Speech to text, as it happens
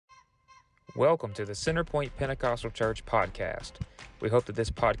Welcome to the Centerpoint Pentecostal Church podcast. We hope that this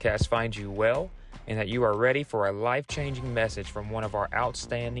podcast finds you well and that you are ready for a life-changing message from one of our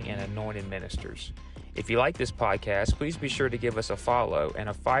outstanding and anointed ministers. If you like this podcast, please be sure to give us a follow and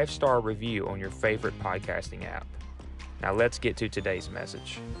a 5-star review on your favorite podcasting app. Now let's get to today's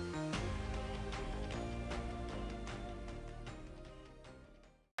message.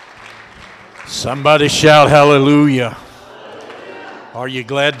 Somebody shout hallelujah. Are you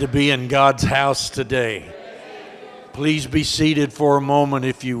glad to be in God's house today? Please be seated for a moment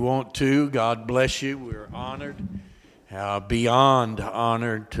if you want to. God bless you. We're honored, beyond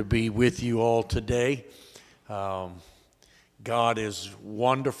honored to be with you all today. God is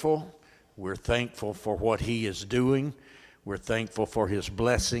wonderful. We're thankful for what He is doing. We're thankful for His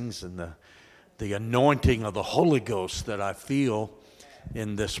blessings and the anointing of the Holy Ghost that I feel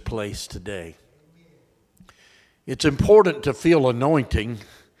in this place today. It's important to feel anointing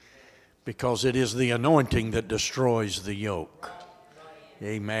because it is the anointing that destroys the yoke.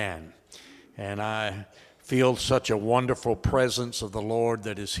 Amen. And I feel such a wonderful presence of the Lord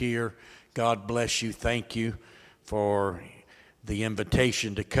that is here. God bless you. Thank you for the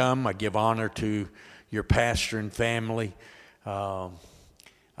invitation to come. I give honor to your pastor and family.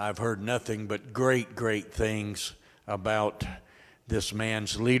 I've heard nothing but great things about this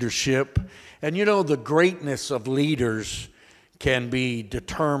man's leadership. And you know, the greatness of leaders can be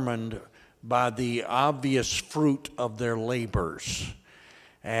determined by the obvious fruit of their labors.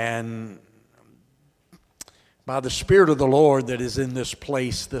 And by the Spirit of the Lord that is in this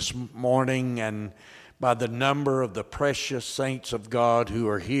place this morning, and by the number of the precious saints of God who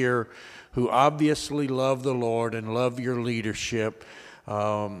are here, who obviously love the Lord and love your leadership,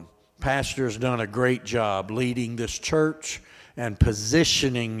 Pastor's done a great job leading this church and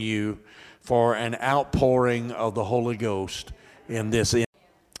positioning you for an outpouring of the Holy Ghost in this.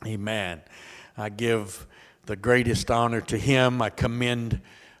 Amen. I give the greatest honor to him. I commend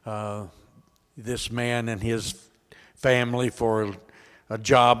this man and his family for a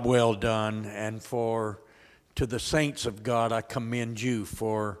job well done, and to the saints of God, I commend you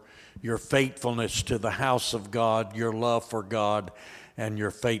for your faithfulness to the house of God, your love for God, and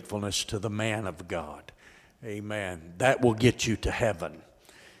your faithfulness to the man of God. Amen. That will get you to heaven.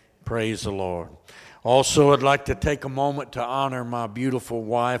 Praise the Lord. Also, I'd like to take a moment to honor my beautiful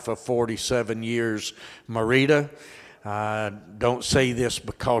wife of 47 years, Marita. I don't say this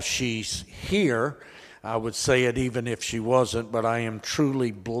because she's here. I would say it even if she wasn't, but I am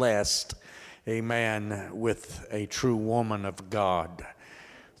truly blessed, amen, with a true woman of God.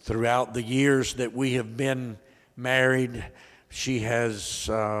 Throughout the years that we have been married, she has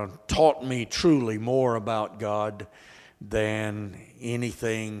taught me truly more about God than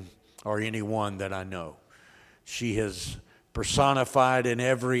anything or anyone that I know. She has personified in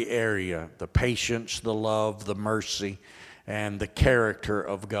every area the patience, the love, the mercy, and the character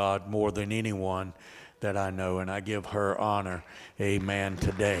of God more than anyone that I know. And I give her honor, amen,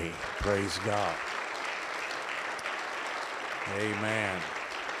 today. Praise God. Amen.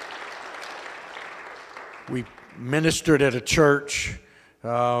 We ministered at a church,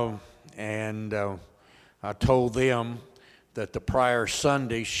 and I told them that the prior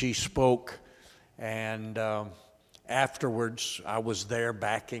Sunday she spoke, and afterwards I was there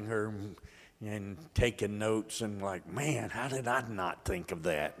backing her and taking notes, and like, man, how did I not think of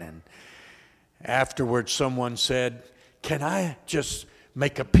that? And afterwards someone said, can I just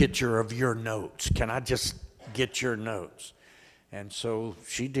make a picture of your notes? Can I just get your notes? And so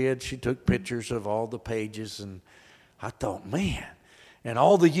she did. She took pictures of all the pages, and I thought, man, in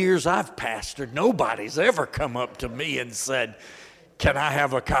all the years I've pastored, nobody's ever come up to me and said, can I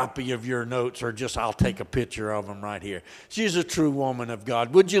have a copy of your notes, or just I'll take a picture of them right here. She's a true woman of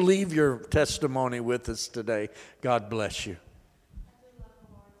God. Would you leave your testimony with us today? God bless you.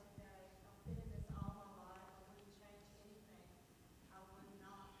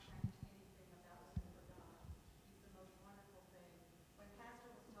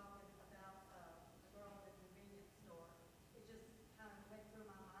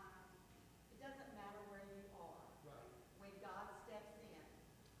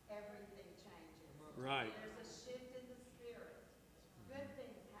 Right. There's a shift in the spirit. Good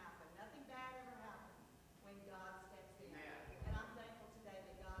things happen. Nothing bad ever happens when God steps in. And I'm thankful today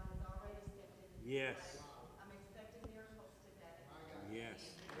that God has already stepped in. Yes. I'm expecting miracles today.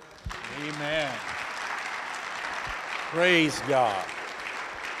 Yes. Amen. Praise God.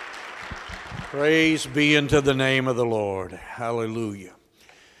 Praise be unto the name of the Lord. Hallelujah.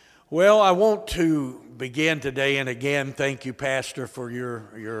 Well, I want to begin today, and again, thank you, Pastor, for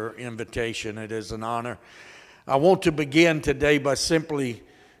your invitation. It is an honor. I want to begin today by simply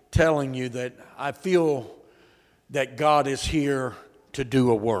telling you that I feel that God is here to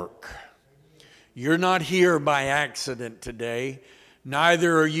do a work. You're not here by accident today.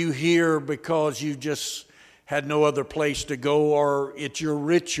 Neither are you here because you just had no other place to go or it's your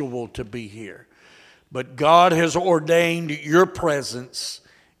ritual to be here. But God has ordained your presence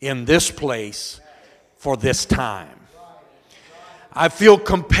in this place for this time. I feel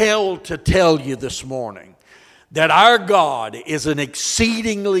compelled to tell you this morning that our God is an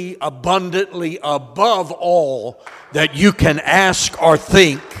exceedingly abundantly above all that you can ask or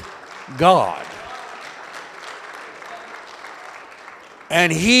think God. And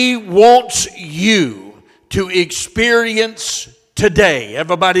He wants you to experience today.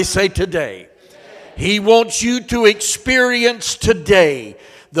 Everybody say today. He wants you to experience today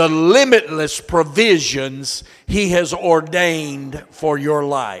the limitless provisions He has ordained for your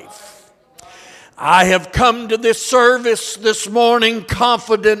life. I have come to this service this morning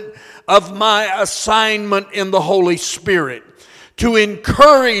confident of my assignment in the Holy Spirit to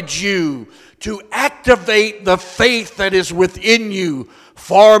encourage you to activate the faith that is within you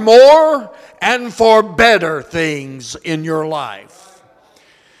for more and for better things in your life.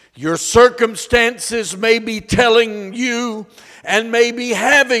 Your circumstances may be telling you and may be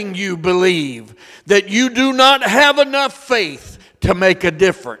having you believe that you do not have enough faith to make a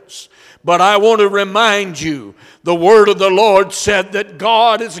difference. But I want to remind you, the word of the Lord said that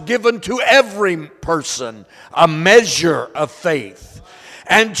God has given to every person a measure of faith.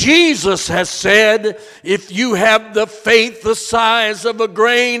 And Jesus has said, if you have the faith the size of a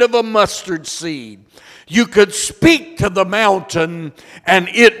grain of a mustard seed, you could speak to the mountain and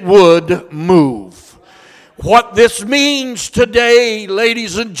it would move. What this means today,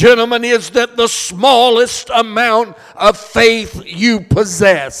 ladies and gentlemen, is that the smallest amount of faith you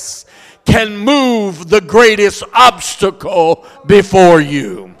possess can move the greatest obstacle before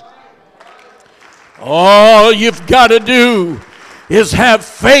you. All you've got to do is have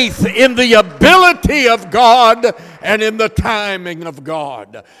faith in the ability of God and in the timing of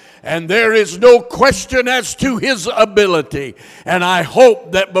God. And there is no question as to His ability. And I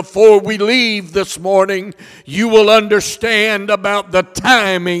hope that before we leave this morning, you will understand about the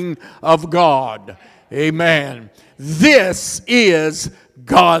timing of God. Amen. This is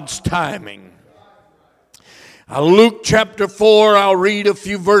God's timing. Luke chapter 4, I'll read a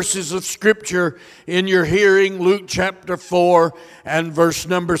few verses of Scripture in your hearing. Luke chapter 4 and verse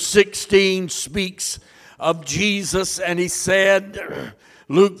number 16 speaks of Jesus, and he said,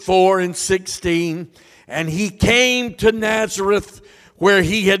 Luke 4 and 16, and he came to Nazareth where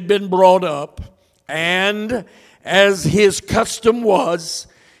he had been brought up, and as his custom was,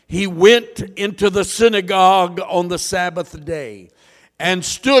 he went into the synagogue on the Sabbath day and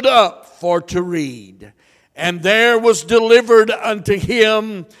stood up for to read. And there was delivered unto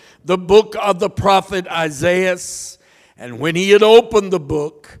him the book of the prophet Isaiah. And when he had opened the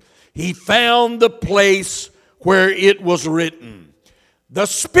book, he found the place where it was written, the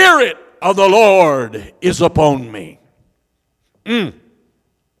Spirit of the Lord is upon me.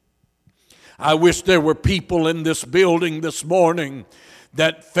 I wish there were people in this building this morning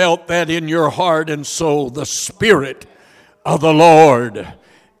that felt that in your heart and soul. The Spirit of the Lord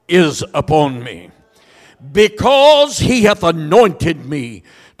is upon me, because He hath anointed me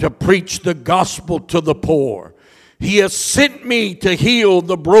to preach the gospel to the poor. He has sent me to heal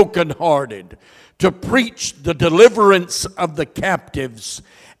the brokenhearted, to preach the deliverance of the captives,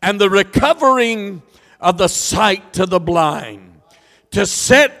 and the recovering of the sight to the blind, to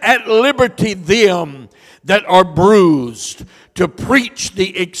set at liberty them that are bruised, to preach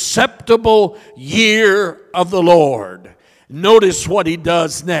the acceptable year of the Lord. Notice what he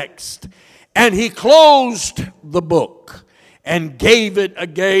does next. And he closed the book and gave it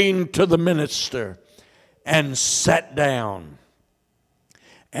again to the minister and sat down.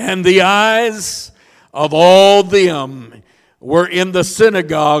 And the eyes of all them were in the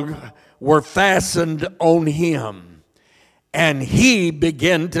synagogue were fastened on him. And he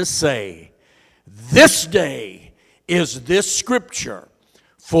began to say, this day is this scripture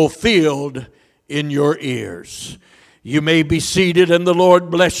fulfilled in your ears. You may be seated, and the Lord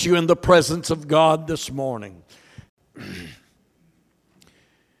bless you in the presence of God this morning.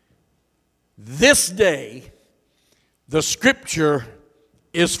 This day, the scripture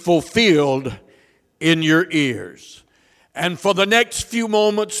is fulfilled in your ears. And for the next few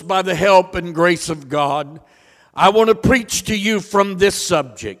moments, by the help and grace of God, I want to preach to you from this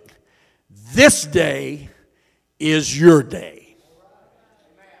subject. This day is your day.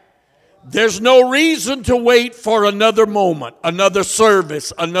 There's no reason to wait for another moment, another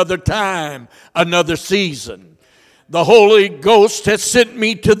service, another time, another season. The Holy Ghost has sent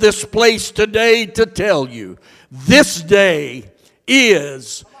me to this place today to tell you, this day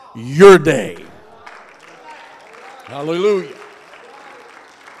is your day. Hallelujah.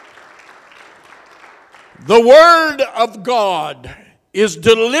 The Word of God is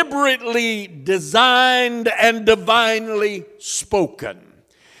deliberately designed and divinely spoken.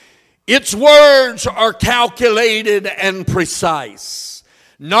 Its words are calculated and precise.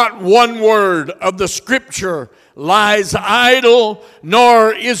 Not one word of the Scripture lies idle,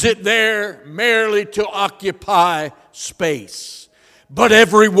 nor is it there merely to occupy space. But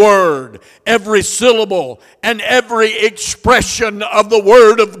every word, every syllable, and every expression of the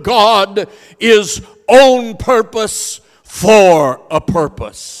Word of God is on purpose for a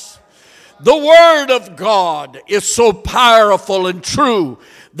purpose. The Word of God is so powerful and true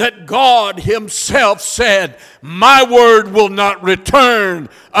that God Himself said, "My word will not return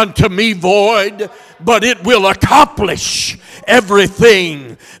unto me void, but it will accomplish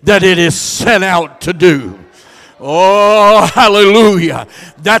everything that it is sent out to do." Oh, hallelujah.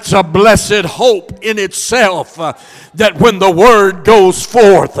 That's a blessed hope in itself, that when the word goes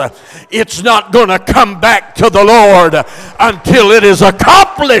forth, it's not going to come back to the Lord until it has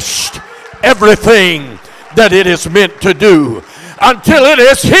accomplished everything that it is meant to do. Until it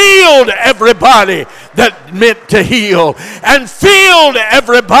has healed everybody that meant to heal, and filled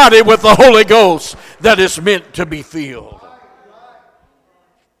everybody with the Holy Ghost that is meant to be filled.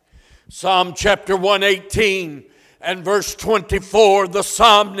 Psalm chapter 118 and verse 24, the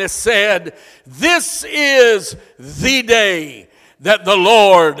psalmist said, "This is the day that the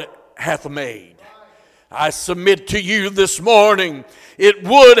Lord hath made." I submit to you this morning, it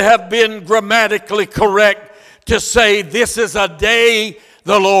would have been grammatically correct to say, "This is a day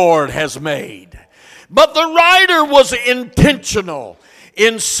the Lord has made." But the writer was intentional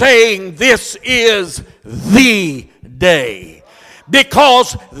in saying this is the day,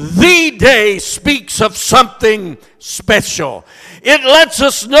 because the day speaks of something special. It lets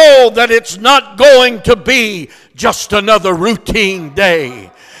us know that it's not going to be just another routine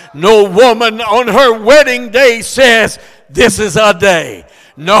day. No woman on her wedding day says, "This is a day."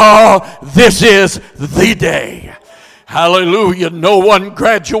 No, this is the day. Hallelujah. No one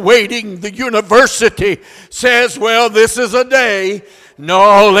graduating the university says, "Well, this is a day."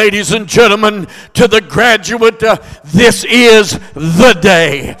 No, ladies and gentlemen, to the graduate, this is the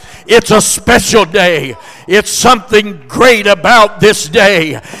day. It's a special day. It's something great about this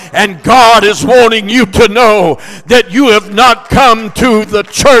day. And God is wanting you to know that you have not come to the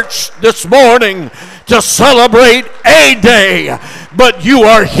church this morning to celebrate a day, but you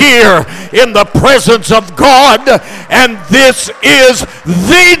are here in the presence of God, and this is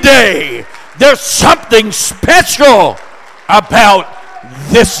the day. There's something special about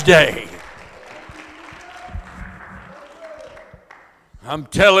this day. I'm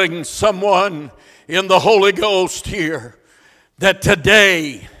telling someone in the Holy Ghost here that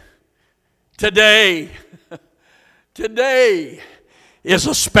today is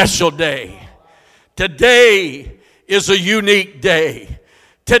a special day. Today is a unique day.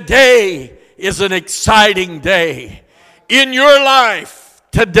 Today is an exciting day. In your life,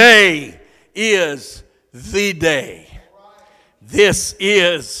 today is the day. This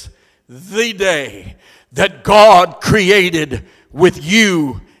is the day that God created with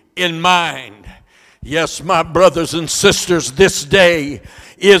you in mind. Yes, my brothers and sisters, this day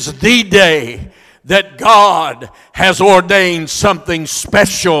is the day that God has ordained something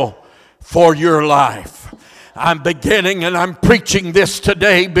special for your life. I'm beginning and I'm preaching this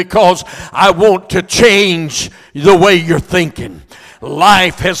today because I want to change the way you're thinking.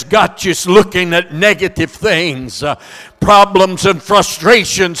 Life has got you looking at negative things. Problems and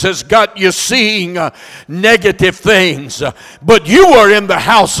frustrations has got you seeing negative things. But you are in the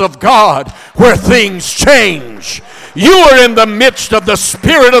house of God where things change. You are in the midst of the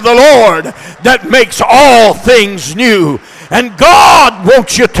Spirit of the Lord that makes all things new. And God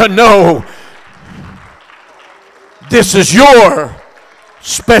wants you to know this is your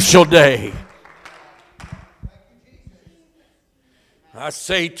special day. I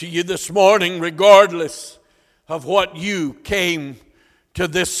say to you this morning, regardless of what you came to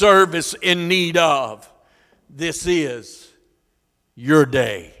this service in need of, this is your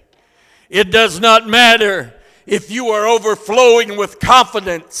day. It does not matter if you are overflowing with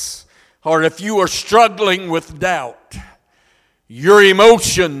confidence or if you are struggling with doubt. Your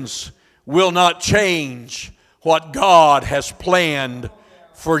emotions will not change what God has planned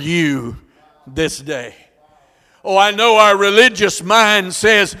for you this day. Oh, I know our religious mind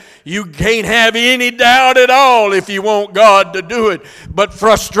says you can't have any doubt at all if you want God to do it. But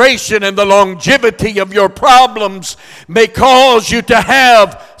frustration and the longevity of your problems may cause you to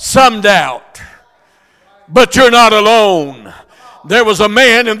have some doubt. But you're not alone. There was a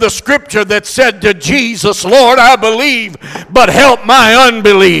man in the scripture that said to Jesus, Lord, I believe, but help my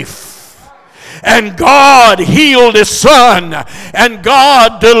unbelief. And God healed his son, and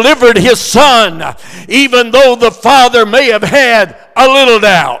God delivered his son, even though the father may have had a little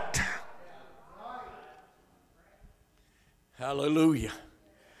doubt. Hallelujah.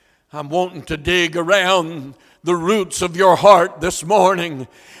 I'm wanting to dig around the roots of your heart this morning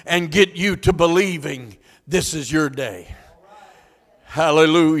and get you to believing this is your day.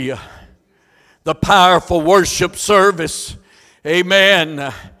 Hallelujah. The powerful worship service.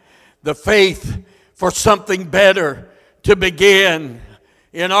 Amen. The faith for something better to begin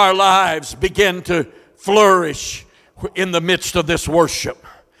in our lives begin to flourish in the midst of this worship.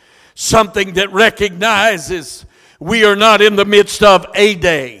 Something that recognizes we are not in the midst of a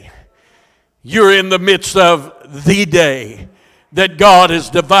day. You're in the midst of the day that God has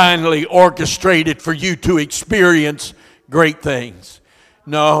divinely orchestrated for you to experience great things.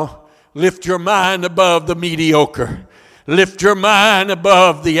 No, lift your mind above the mediocre. Lift your mind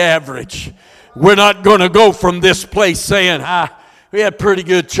above the average. We're not going to go from this place saying, we had pretty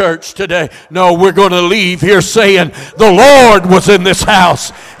good church today. No, we're going to leave here saying, the Lord was in this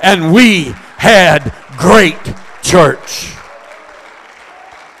house and we had great church.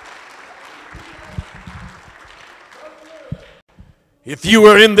 If you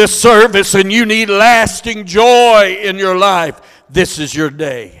are in this service and you need lasting joy in your life, this is your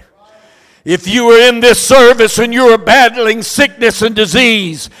day. If you are in this service and you are battling sickness and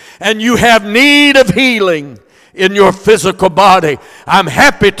disease and you have need of healing in your physical body, I'm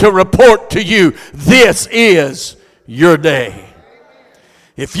happy to report to you this is your day.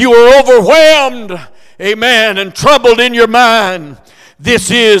 If you are overwhelmed, amen, and troubled in your mind, this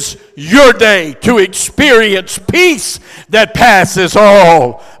is your day to experience peace that passes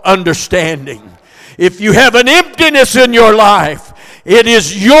all understanding. If you have an emptiness in your life, it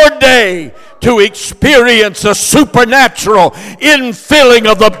is your day to experience a supernatural infilling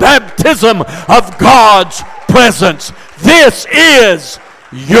of the baptism of God's presence. This is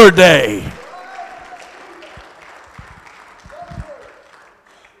your day.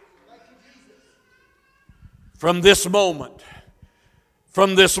 From this moment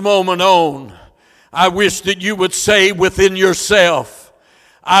on, I wish that you would say within yourself,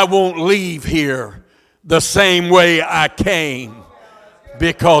 I won't leave here the same way I came.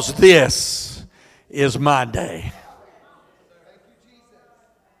 Because this is my day.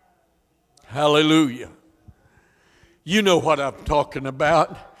 Hallelujah. You know what I'm talking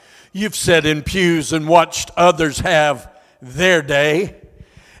about. You've sat in pews and watched others have their day.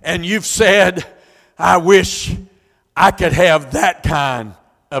 And you've said, I wish I could have that kind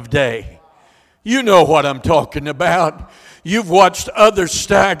of day. You know what I'm talking about. You've watched others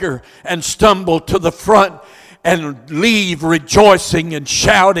stagger and stumble to the front and leave rejoicing and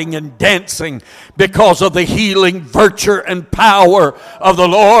shouting and dancing because of the healing virtue and power of the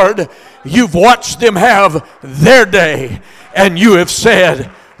Lord. You've watched them have their day, and you have said,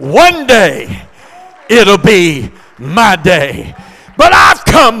 one day it'll be my day. But I've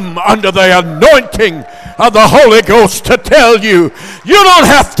come under the anointing of the Holy Ghost to tell you, you don't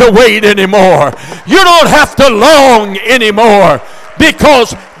have to wait anymore. You don't have to long anymore,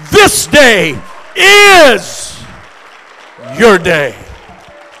 because this day is your day.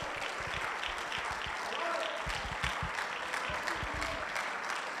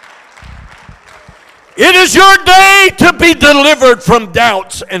 It is your day to be delivered from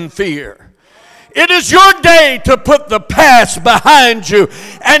doubts and fear. It is your day to put the past behind you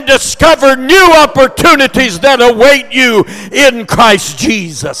and discover new opportunities that await you in Christ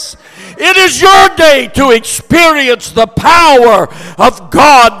Jesus. It is your day to experience the power of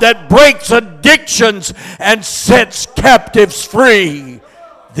God that breaks addictions and sets captives free.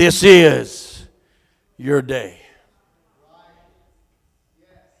 This is your day.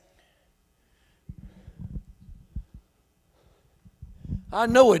 I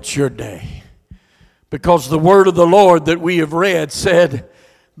know it's your day, because the word of the Lord that we have read said,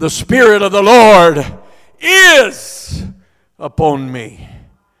 the Spirit of the Lord is upon me.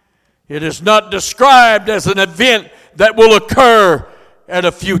 It is not described as an event that will occur at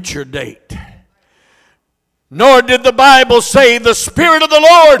a future date. Nor did the Bible say the Spirit of the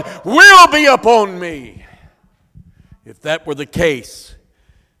Lord will be upon me. If that were the case,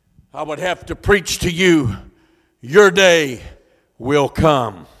 I would have to preach to you, your day will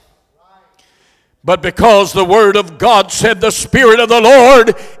come. But because the Word of God said the Spirit of the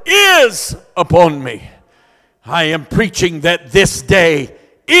Lord is upon me, I am preaching that this day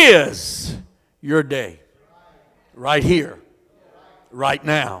is your day. Right here. Right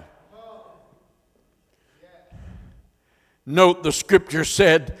now. Note the scripture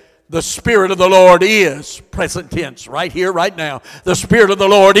said the Spirit of the Lord is, present tense, right here, right now. The Spirit of the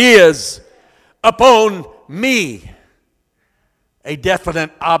Lord is upon me. A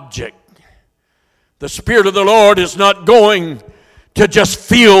definite object. The Spirit of the Lord is not going to just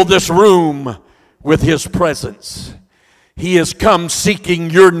fill this room with His presence. He has come seeking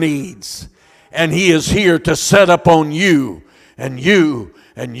your needs. And He is here to set upon you and you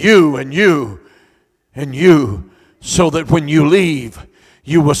and you and you and you, so that when you leave,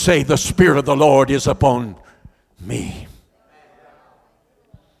 you will say, the Spirit of the Lord is upon me.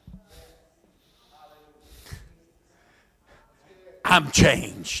 I'm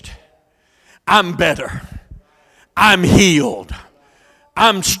changed. I'm better. I'm healed.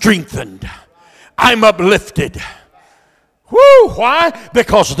 I'm strengthened. I'm uplifted. Woo! Why?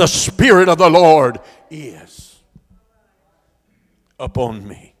 Because the Spirit of the Lord is upon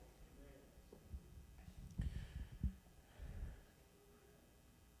me.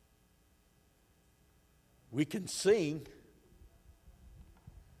 We can sing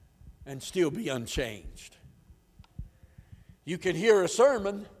and still be unchanged. You can hear a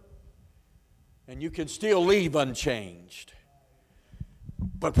sermon and you can still leave unchanged.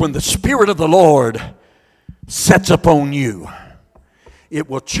 But when the Spirit of the Lord sets upon you, it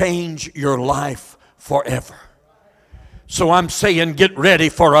will change your life forever. So I'm saying get ready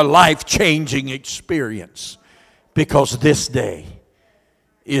for a life-changing experience, because this day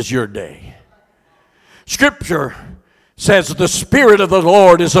is your day. Scripture says the Spirit of the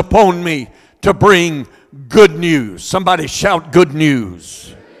Lord is upon me to bring good news. Somebody shout good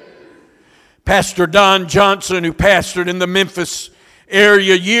news. Pastor Don Johnson, who pastored in the Memphis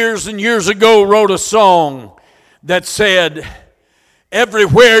area years and years ago, wrote a song that said,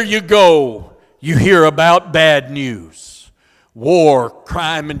 everywhere you go, you hear about bad news. War,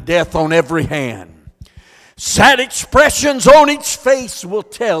 crime, and death on every hand. Sad expressions on each face will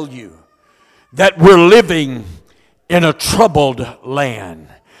tell you that we're living in a troubled land.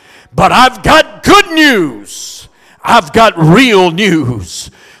 But I've got good news. I've got real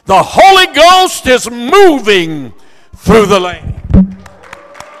news. The Holy Ghost is moving through the land.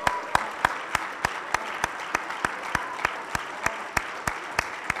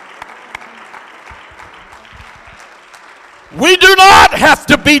 We do not have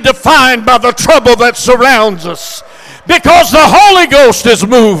to be defined by the trouble that surrounds us, because the Holy Ghost is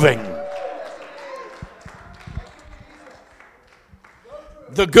moving.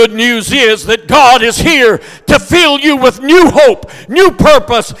 The good news is that God is here to fill you with new hope, new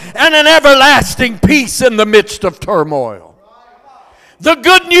purpose, and an everlasting peace in the midst of turmoil. The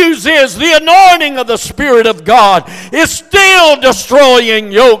good news is the anointing of the Spirit of God is still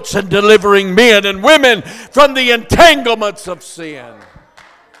destroying yokes and delivering men and women from the entanglements of sin.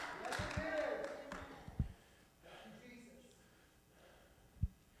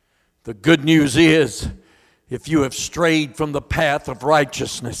 The good news is, if you have strayed from the path of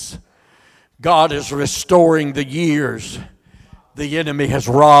righteousness, God is restoring the years the enemy has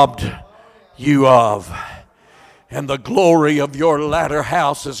robbed you of. And the glory of your latter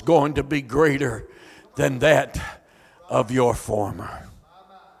house is going to be greater than that of your former.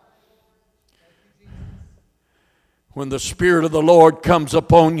 When the Spirit of the Lord comes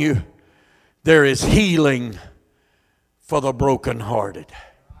upon you, there is healing for the brokenhearted.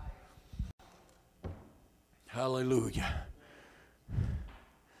 Hallelujah.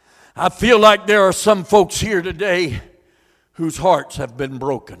 I feel like there are some folks here today whose hearts have been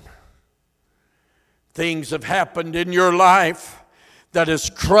broken. Things have happened in your life that has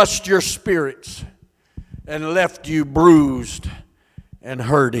crushed your spirits and left you bruised and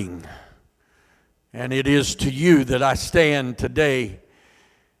hurting. And it is to you that I stand today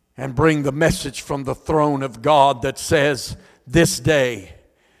and bring the message from the throne of God that says, this day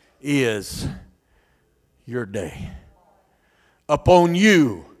is your day. Upon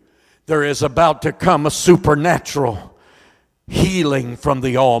you, there is about to come a supernatural healing from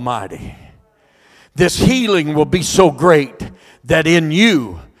the Almighty. This healing will be so great that in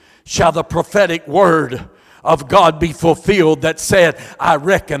you shall the prophetic word of God be fulfilled that said, I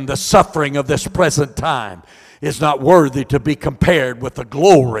reckon the suffering of this present time is not worthy to be compared with the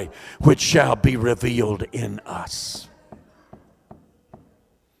glory which shall be revealed in us.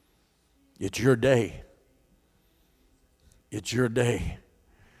 It's your day. It's your day.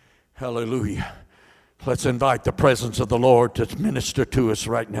 Hallelujah. Let's invite the presence of the Lord to minister to us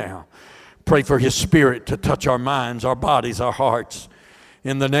right now. Pray for His Spirit to touch our minds, our bodies, our hearts.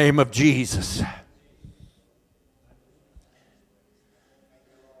 In the name of Jesus.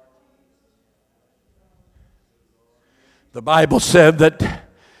 The Bible said that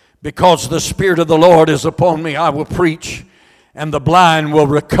because the Spirit of the Lord is upon me, I will preach, and the blind will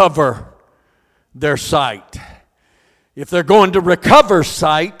recover their sight. If they're going to recover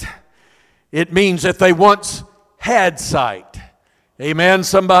sight, it means that they once had sight. Amen,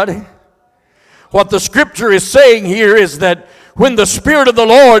 somebody? What the Scripture is saying here is that when the Spirit of the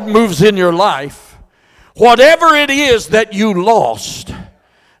Lord moves in your life, whatever it is that you lost,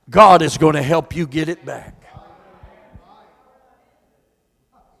 God is going to help you get it back.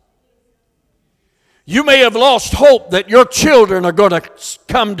 You may have lost hope that your children are going to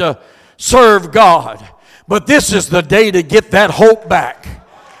come to serve God, but this is the day to get that hope back.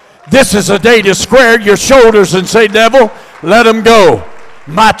 This is a day to square your shoulders and say, devil, let them go.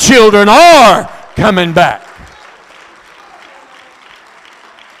 My children are coming back.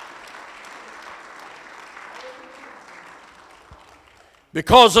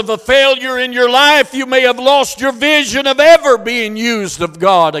 Because of a failure in your life, you may have lost your vision of ever being used of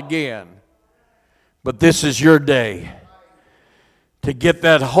God again. But this is your day to get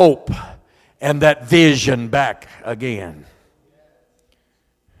that hope and that vision back again.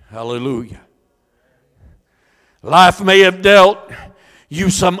 Hallelujah. Life may have dealt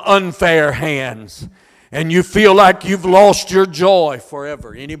you some unfair hands, and you feel like you've lost your joy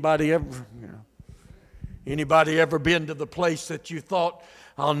forever. Anybody ever, anybody ever been to the place that you thought,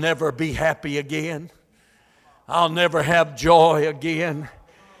 I'll never be happy again? I'll never have joy again.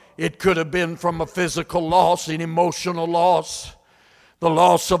 It could have been from a physical loss, an emotional loss, the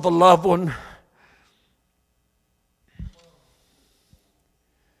loss of a loved one.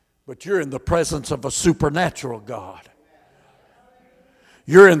 But you're in the presence of a supernatural God.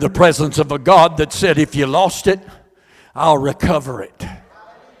 You're in the presence of a God that said, if you lost it, I'll recover it.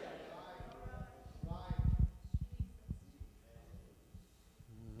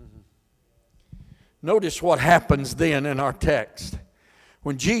 Notice what happens then in our text.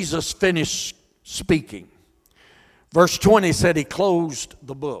 When Jesus finished speaking, verse 20 said He closed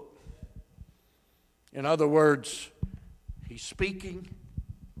the book. In other words, He's speaking,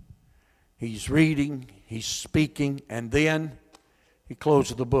 He's reading, He's speaking, and then He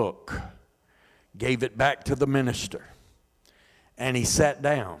closed the book, gave it back to the minister, and He sat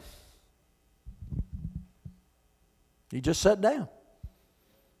down. He just sat down.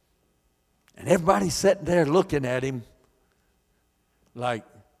 And everybody's sitting there looking at Him like,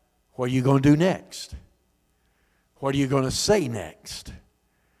 what are you going to do next? What are you going to say next?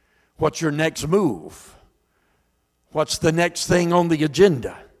 What's your next move? What's the next thing on the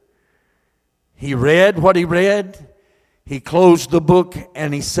agenda? He read what He read. He closed the book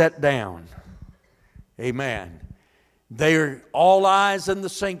and He sat down. Amen. All eyes in the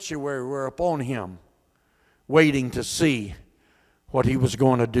sanctuary were upon Him, waiting to see what He was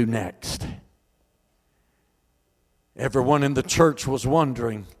going to do next. Everyone in the church was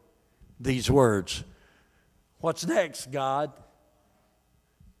wondering these words. What's next, God?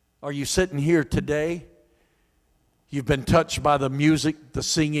 Are you sitting here today? You've been touched by the music, the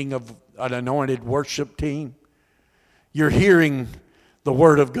singing of an anointed worship team. You're hearing the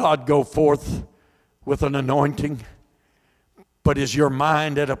Word of God go forth with an anointing. But is your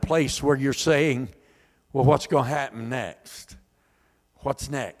mind at a place where you're saying, well, what's going to happen next? What's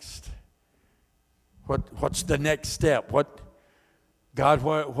next? What's the next step? God,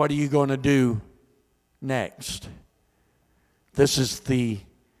 what are you going to do next? This is the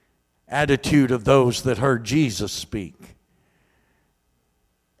attitude of those that heard Jesus speak.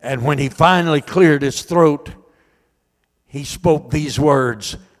 And when He finally cleared His throat, He spoke these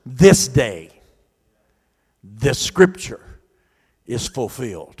words, this day, this scripture is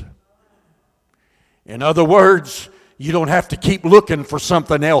fulfilled. In other words, you don't have to keep looking for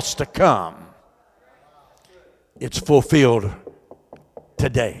something else to come. It's fulfilled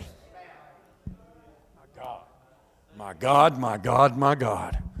today. My God, my God, my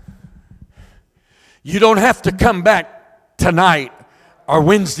God. You don't have to come back tonight or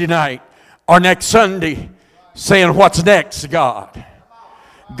Wednesday night or next Sunday saying, what's next, God?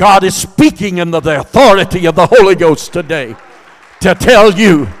 God is speaking in the authority of the Holy Ghost today to tell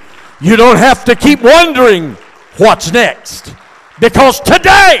you, you don't have to keep wondering what's next. Because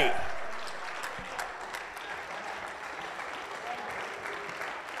today,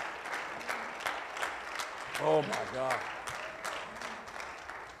 oh my God.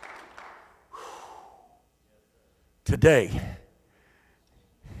 Today,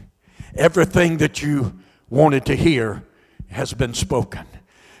 everything that you wanted to hear has been spoken.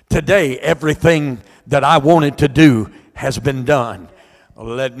 Today, everything that I wanted to do has been done.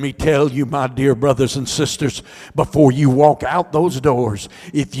 Let me tell you, my dear brothers and sisters, before you walk out those doors,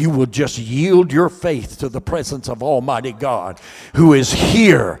 if you will just yield your faith to the presence of Almighty God, who is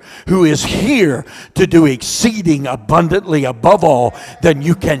here to do exceeding abundantly above all than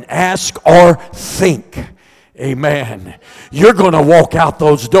you can ask or think. Amen. You're going to walk out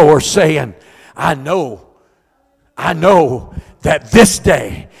those doors saying, I know that this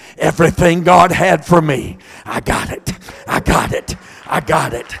day, everything God had for me, I got it. I got it. I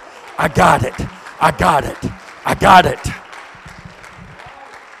got it. I got it. I got it. I got it.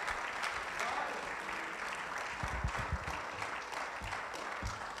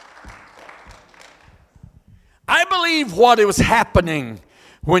 I believe what was happening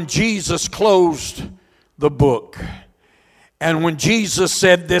when Jesus closed the book and when Jesus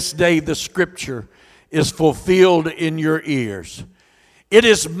said, this day the scripture is fulfilled in your ears. It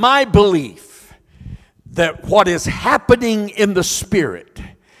is my belief that what is happening in the Spirit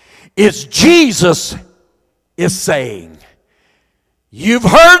is Jesus is saying, you've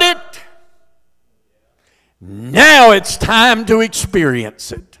heard it, now it's time to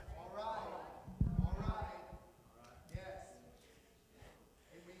experience it.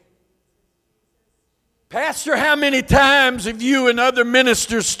 Pastor, how many times have you and other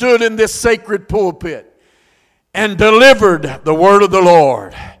ministers stood in this sacred pulpit and delivered the word of the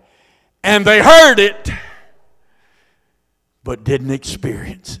Lord? And they heard it, but didn't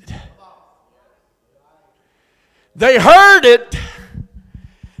experience it. They heard it.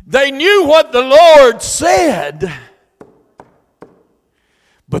 They knew what the Lord said,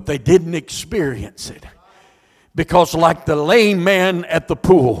 but they didn't experience it. Because like the lame man at the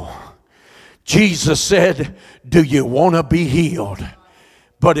pool, Jesus said, do you want to be healed?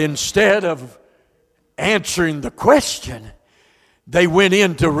 But instead of answering the question, they went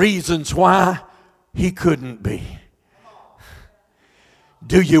into reasons why he couldn't be.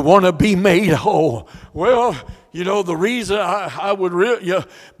 Do you want to be made whole? Well, you know, the reason I would really,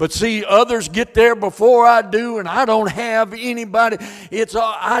 but see, others get there before I do, and I don't have anybody.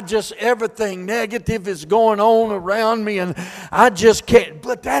 Everything negative is going on around me, and I just can't.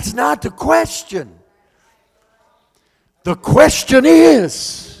 But that's not the question. The question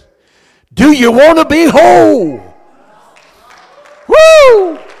is, do you want to be whole?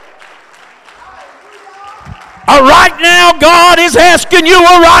 Woo! A right now, God is asking you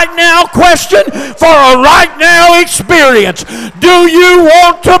a right now question for a right now experience. Do you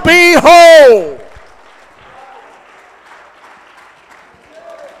want to be whole?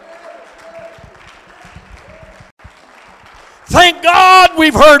 Thank God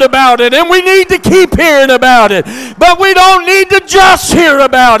we've heard about it, and we need to keep hearing about it. But we don't need to just hear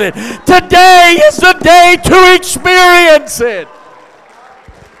about it. Today is the day to experience it.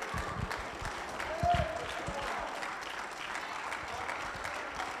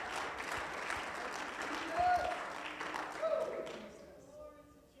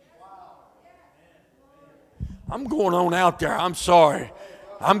 I'm going on out there. I'm sorry.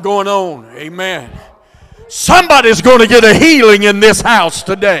 I'm going on. Amen. Somebody's going to get a healing in this house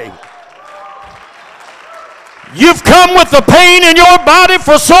today. You've come with the pain in your body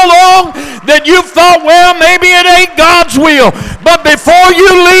for so long that you've thought, well, maybe it ain't God's will. But before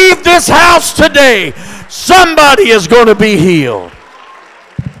you leave this house today, somebody is going to be healed.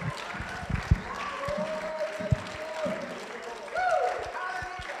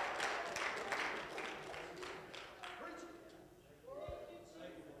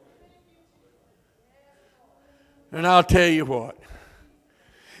 And I'll tell you what,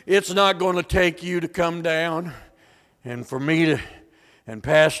 it's not going to take you to come down and for me to, and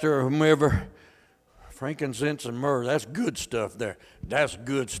pastor or whomever, frankincense and myrrh, that's good stuff there. That's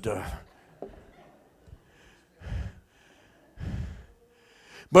good stuff.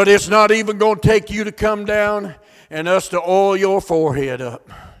 But it's not even going to take you to come down and us to oil your forehead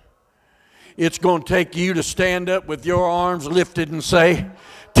up. It's going to take you to stand up with your arms lifted and say,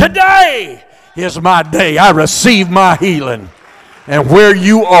 today is my day. I receive my healing. And where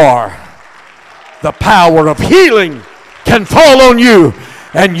you are, the power of healing can fall on you,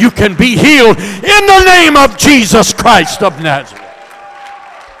 and you can be healed in the name of Jesus Christ of Nazareth.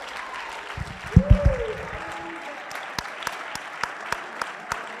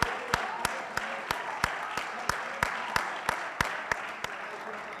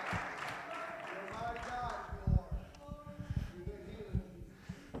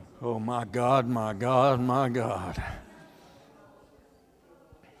 Oh, my God, my God, my God.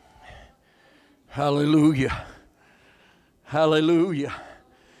 Hallelujah. Hallelujah.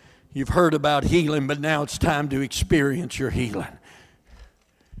 You've heard about healing, but now it's time to experience your healing.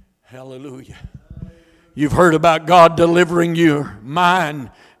 Hallelujah. You've heard about God delivering your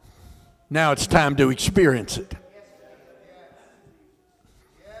mind. Now it's time to experience it.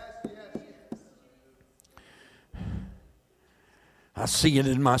 I see it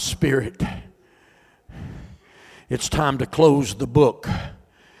in my spirit. It's time to close the book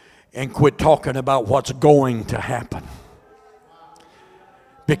and quit talking about what's going to happen.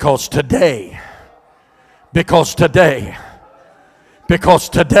 Because today, because today, God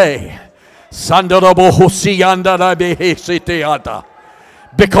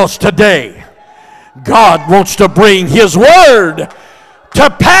wants to bring His word to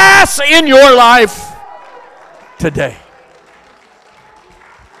pass in your life today.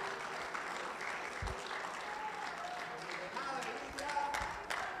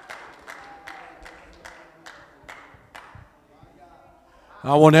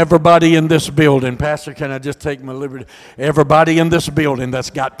 I want everybody in this building, Pastor, can I just take my liberty? Everybody in this building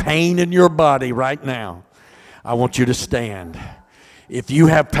that's got pain in your body right now, I want you to stand. If you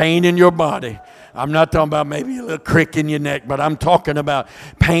have pain in your body, I'm not talking about maybe a little crick in your neck, but I'm talking about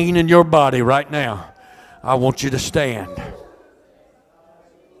pain in your body right now. I want you to stand.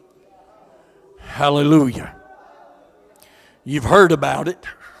 Hallelujah. You've heard about it.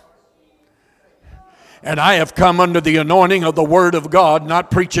 And I have come under the anointing of the Word of God, not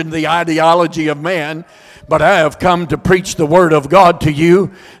preaching the ideology of man, but I have come to preach the Word of God to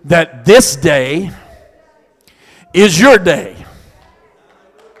you, that this day is your day.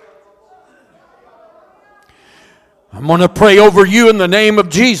 I'm going to pray over you in the name of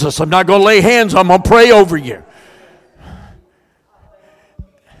Jesus. I'm not going to lay hands. I'm going to pray over you.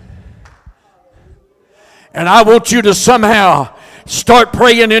 And I want you to somehow start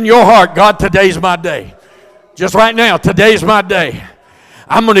praying in your heart, God, today's my day. Just right now, today's my day.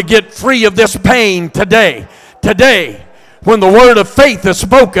 I'm going to get free of this pain today. Today, when the word of faith is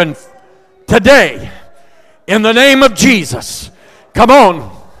spoken, today, in the name of Jesus. Come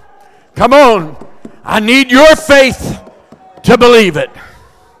on. Come on. I need your faith to believe it.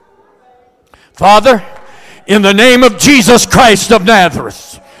 Father, in the name of Jesus Christ of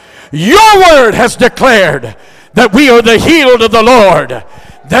Nazareth, your word has declared that we are the healed of the Lord,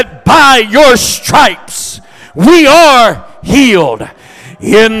 that by your stripes we are healed.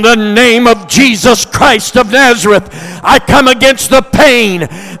 In the name of Jesus Christ of Nazareth, I come against the pain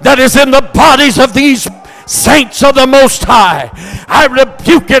that is in the bodies of these saints of the Most High. I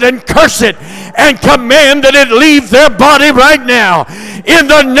rebuke it and curse it and command that it leave their body right now. In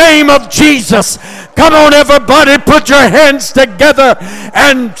the name of Jesus. Come on, everybody, put your hands together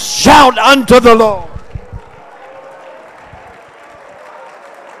and shout unto the Lord.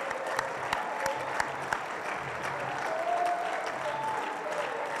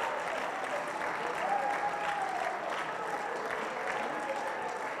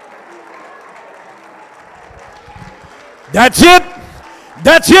 That's it.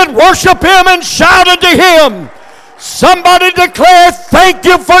 That's it. Worship Him and shout unto Him. Somebody declare, thank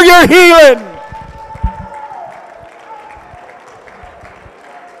you for your healing.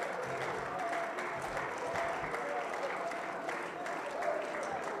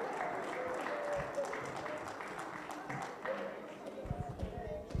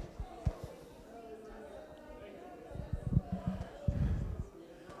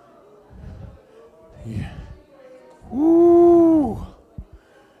 Ooh.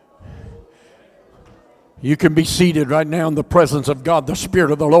 You can be seated right now in the presence of God. The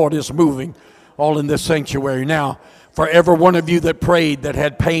Spirit of the Lord is moving all in this sanctuary. Now, for every one of you that prayed that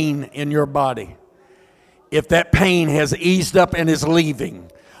had pain in your body, if that pain has eased up and is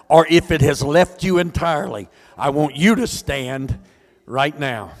leaving, or if it has left you entirely, I want you to stand right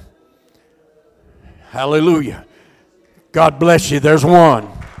now. Hallelujah. God bless you. There's one.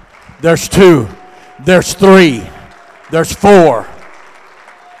 There's two. There's three. There's four.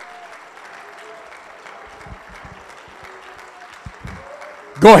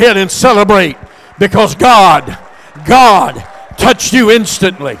 Go ahead and celebrate, because God touched you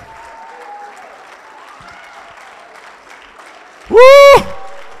instantly. Woo!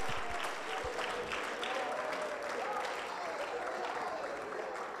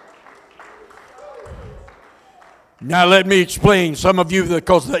 Now let me explain. Some of you,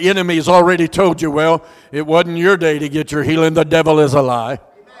 because the enemy has already told you, well, it wasn't your day to get your healing. The devil is a lie.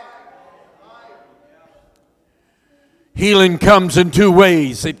 Healing comes in two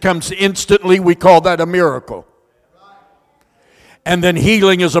ways. It comes instantly. We call that a miracle. And then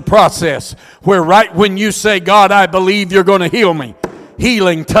healing is a process where right when you say, God, I believe you're going to heal me,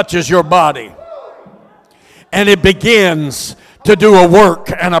 healing touches your body. And it begins to do a work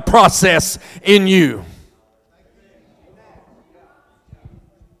and a process in you.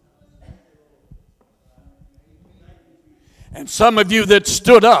 And some of you that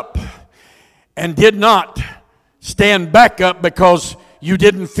stood up and did not stand back up because you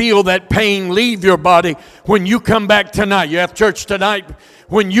didn't feel that pain leave your body, when you come back tonight, you have church tonight,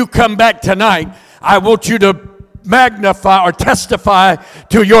 when you come back tonight, I want you to magnify or testify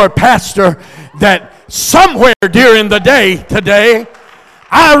to your pastor that somewhere during the day today,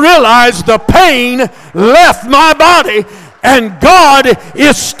 I realized the pain left my body and God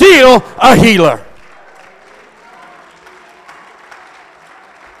is still a healer.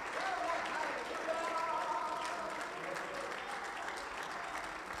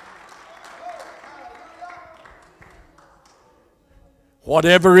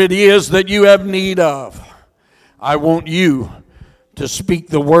 Whatever it is that you have need of, I want you to speak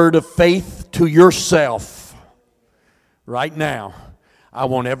the word of faith to yourself right now. I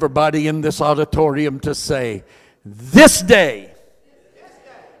want everybody in this auditorium to say, this day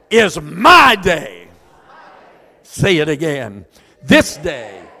is my day. Say it again. This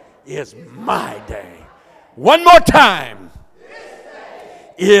day is my day. One more time. This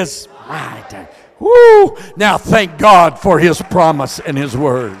day is my day. Woo! Now thank God for His promise and His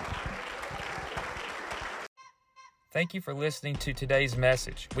word. Thank you for listening to today's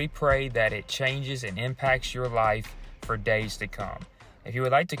message. We pray that it changes and impacts your life for days to come. If you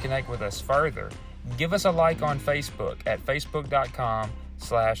would like to connect with us further, give us a like on Facebook at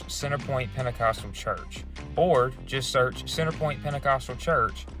facebook.com/Centerpoint Pentecostal Church, or just search Centerpoint Pentecostal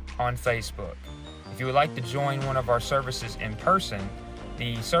Church on Facebook. If you would like to join one of our services in person,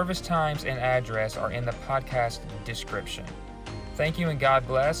 the service times and address are in the podcast description. Thank you and God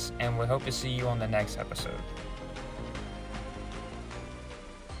bless, and we hope to see you on the next episode.